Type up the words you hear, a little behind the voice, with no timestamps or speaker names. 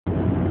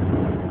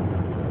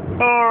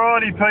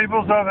Alrighty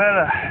peoples, I've had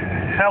a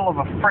hell of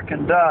a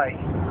frickin' day.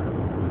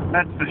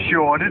 That's for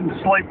sure. I didn't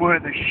sleep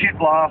worth a shit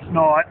last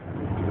night.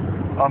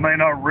 I mean,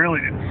 I really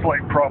didn't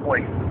sleep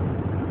properly.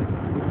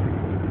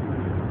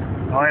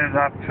 I ended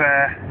up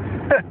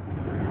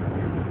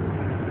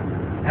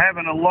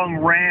having a long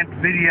rant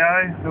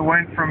video that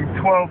went from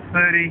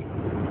 12:30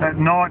 at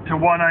night to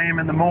 1 AM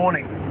in the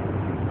morning.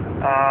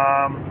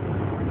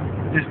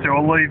 Just to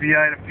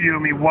alleviate a few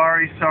of my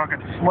worries so I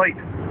could sleep.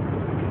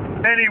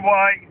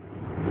 Anyway,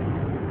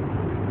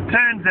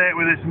 turns out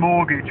with this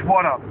mortgage,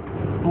 what a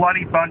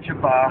bloody bunch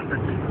of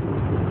bastards.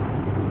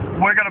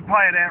 We're going to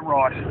pay it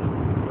outright.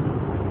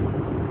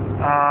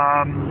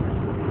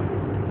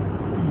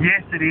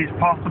 Yes, it is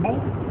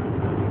possible.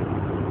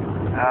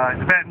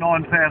 It's about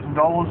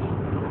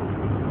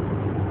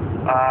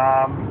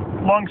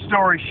 $9,000. Long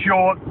story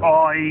short,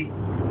 I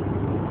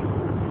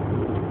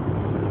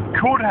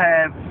could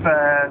have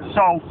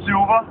sold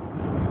silver,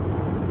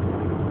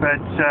 but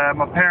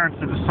my parents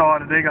have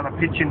decided they're going to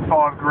pitch in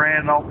 $5 grand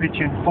and I'll pitch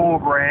in $4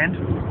 grand,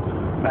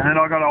 and then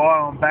I've got to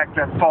owe them back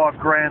that $5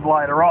 grand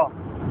later on.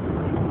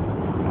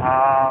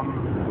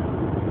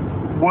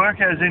 Work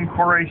has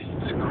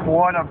increased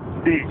quite a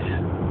bit.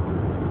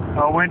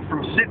 I went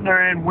from sitting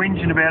around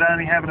whinging about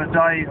only having a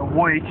day a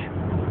week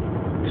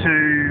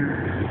to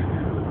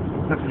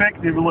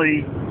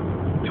effectively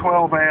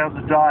 12 hours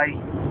a day,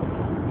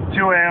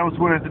 2 hours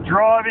worth of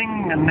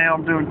driving, and now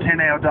I'm doing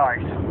 10-hour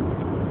days.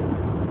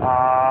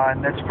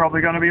 And that's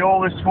probably going to be all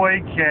this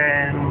week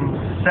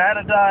and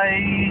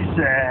Saturdays,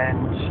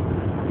 and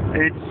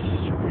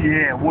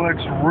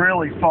work's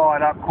really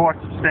fired up quite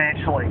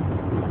substantially.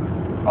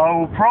 I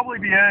will probably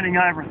be earning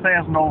over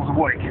 $1,000 a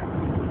week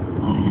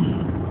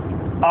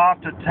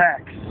after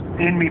tax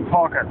in me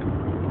pocket.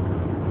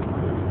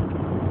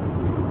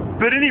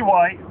 But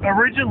anyway,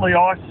 originally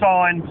I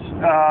signed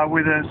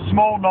with a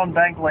small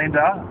non-bank lender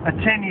a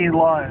 10-year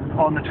loan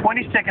on the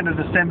 22nd of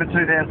December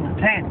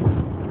 2010.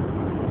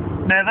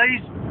 Now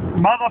these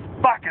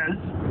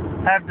motherfuckers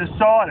have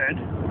decided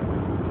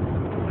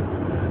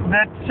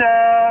that,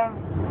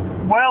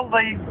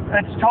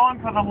 it's time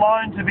for the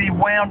loan to be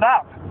wound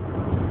up.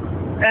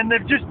 And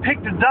they've just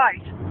picked a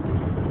date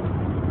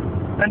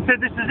and said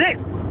this is it.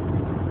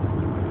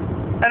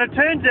 And it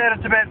turns out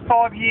it's about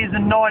 5 years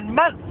and 9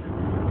 months.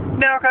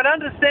 Now I could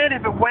understand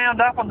if it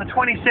wound up on the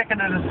 22nd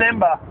of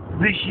December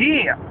this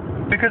year,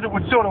 because it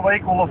would sort of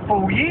equal a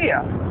full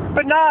year.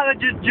 But no, they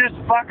just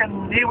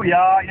fucking, here we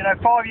are,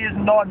 5 years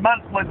and 9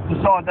 months, let's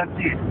decide that's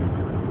it.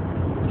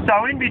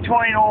 So in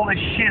between all this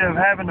shit of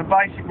having to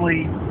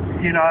basically,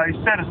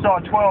 set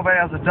aside 12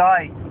 hours a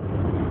day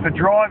for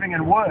driving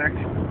and work,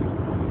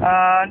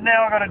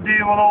 now I've got to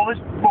deal with all this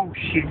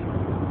bullshit.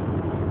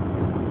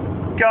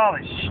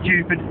 God, it's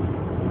stupid.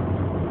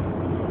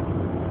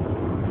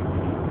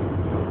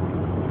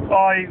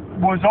 I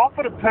was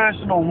offered a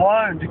personal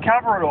loan to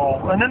cover it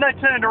all, and then they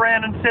turned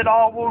around and said,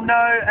 oh, well,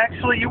 no,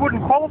 actually, you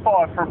wouldn't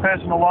qualify for a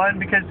personal loan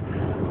because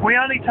we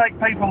only take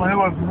people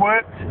who have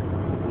worked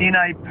in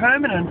a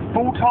permanent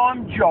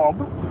full-time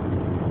job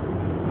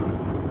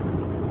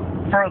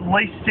for at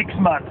least 6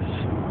 months.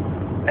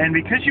 And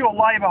because you're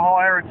labour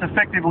hire, it's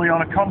effectively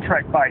on a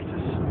contract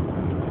basis.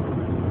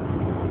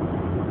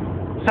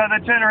 So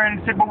they turned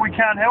around and said, well, we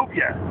can't help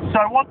you.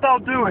 So what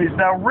they'll do is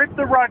they'll rip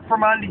the rug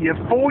from under you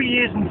 4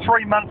 years and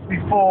 3 months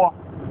before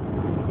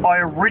I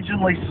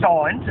originally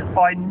signed.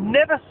 I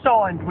never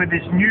signed with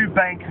this new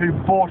bank who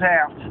bought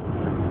out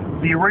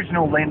the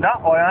original lender.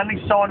 I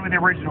only signed with the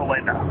original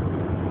lender.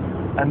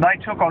 And they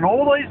took on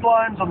all these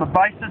loans on the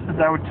basis that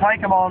they would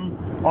take them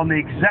on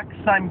the exact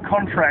same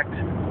contract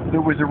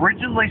that was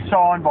originally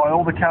signed by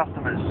all the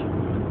customers.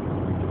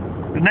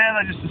 But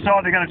now they just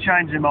decided they're going to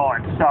change their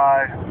mind. So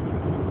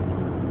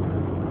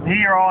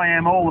here I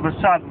am all of a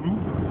sudden,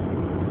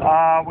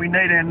 we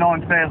need our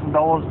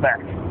 $9,000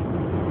 back.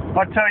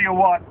 I tell you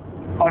what,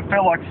 I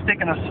feel like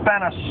sticking a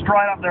spanner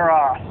straight up their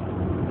arse.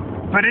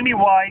 But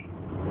anyway,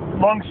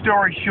 long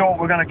story short,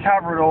 we're going to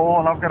cover it all,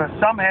 and I've got to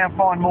somehow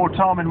find more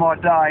time in my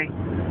day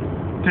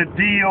to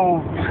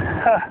deal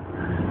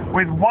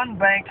with one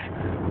bank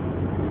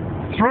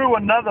through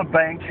another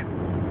bank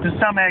to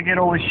somehow get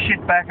all this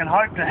shit back, and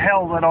hope to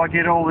hell that I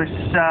get all this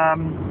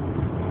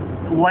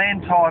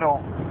land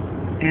title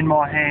in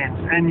my hands.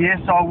 And yes,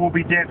 I will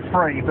be debt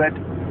free, but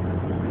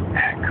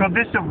could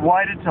this have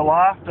waited till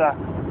after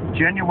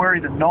January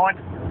the 9th,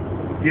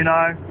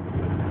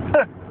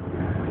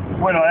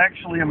 when I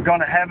actually am going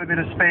to have a bit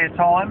of spare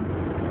time?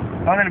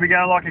 I'm going to be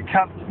going like a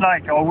cut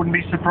snake. I wouldn't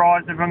be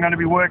surprised if I'm going to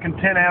be working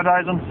 10-hour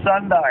days on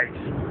Sundays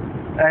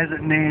as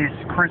it nears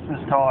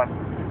Christmas time.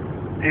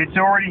 It's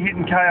already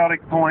hitting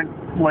chaotic point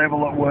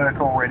level at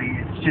work already.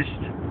 It's just,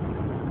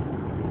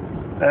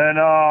 and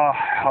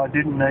I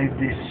didn't need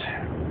this.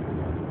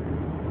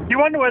 You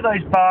wonder where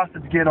these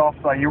bastards get off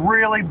though, you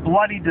really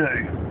bloody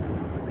do.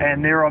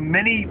 And there are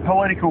many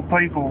political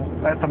people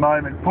at the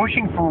moment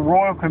pushing for a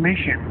royal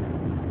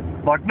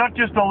commission. Like not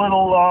just a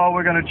little, oh,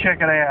 we're going to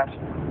check it out,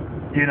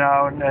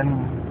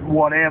 and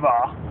whatever.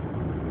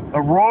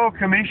 A Royal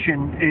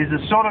Commission is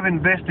a sort of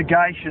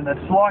investigation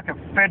that's like a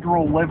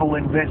federal level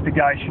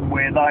investigation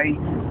where they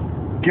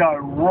go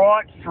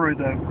right through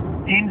the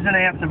ins and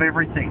outs of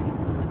everything.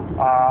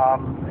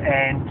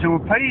 And to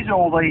appease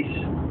all these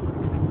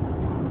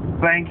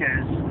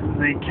bankers,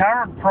 the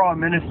current Prime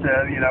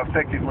Minister,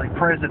 effectively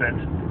President,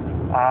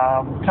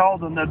 told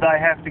them that they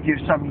have to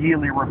give some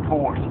yearly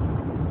report.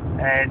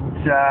 And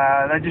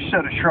they just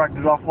sort of shrugged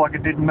it off like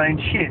it didn't mean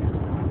shit.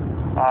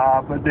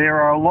 But there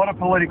are a lot of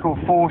political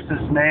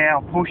forces now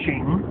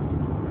pushing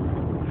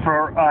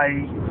for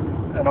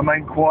and I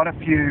mean quite a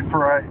few,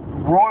 for a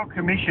Royal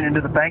Commission into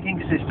the banking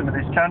system of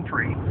this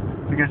country,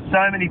 because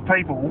so many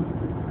people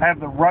have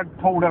the rug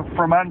pulled up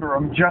from under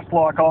them, just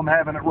like I'm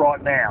having it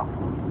right now.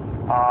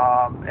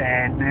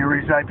 And there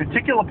is a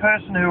particular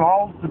person who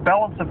holds the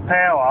balance of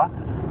power,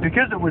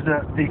 because it was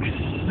an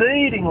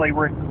exceedingly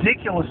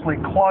ridiculously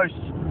close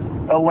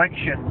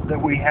election that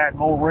we had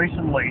more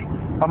recently.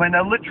 I mean,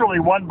 they literally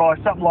won by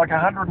something like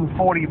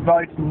 140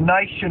 votes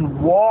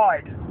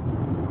nationwide.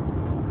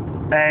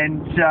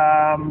 And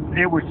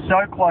it was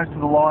so close to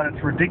the line,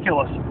 it's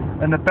ridiculous.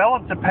 And the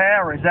balance of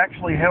power is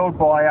actually held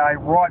by a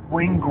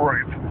right-wing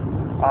group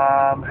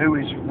who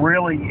is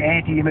really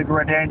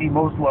anti-immigrant,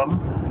 anti-Muslim,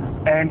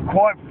 and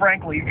quite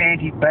frankly,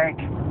 anti-bank.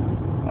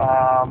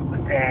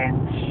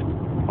 And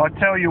I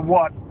tell you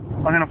what,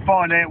 I'm going to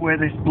find out where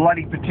this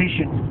bloody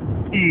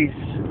petition is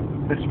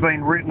that's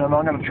been written, and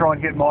I'm going to try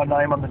and get my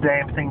name on the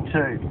damn thing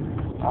too.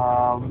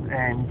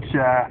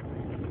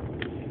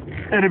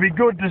 It'd be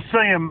good to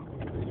see them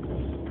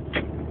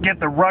get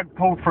the rug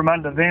pulled from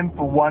under them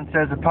for once,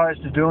 as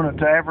opposed to doing it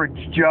to average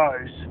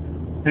Joes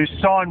who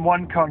sign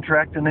one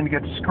contract and then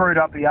get screwed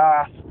up the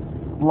arse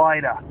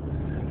later.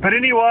 But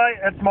anyway,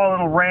 that's my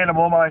little rant. I'm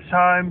almost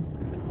home,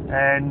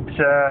 and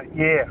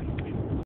yeah.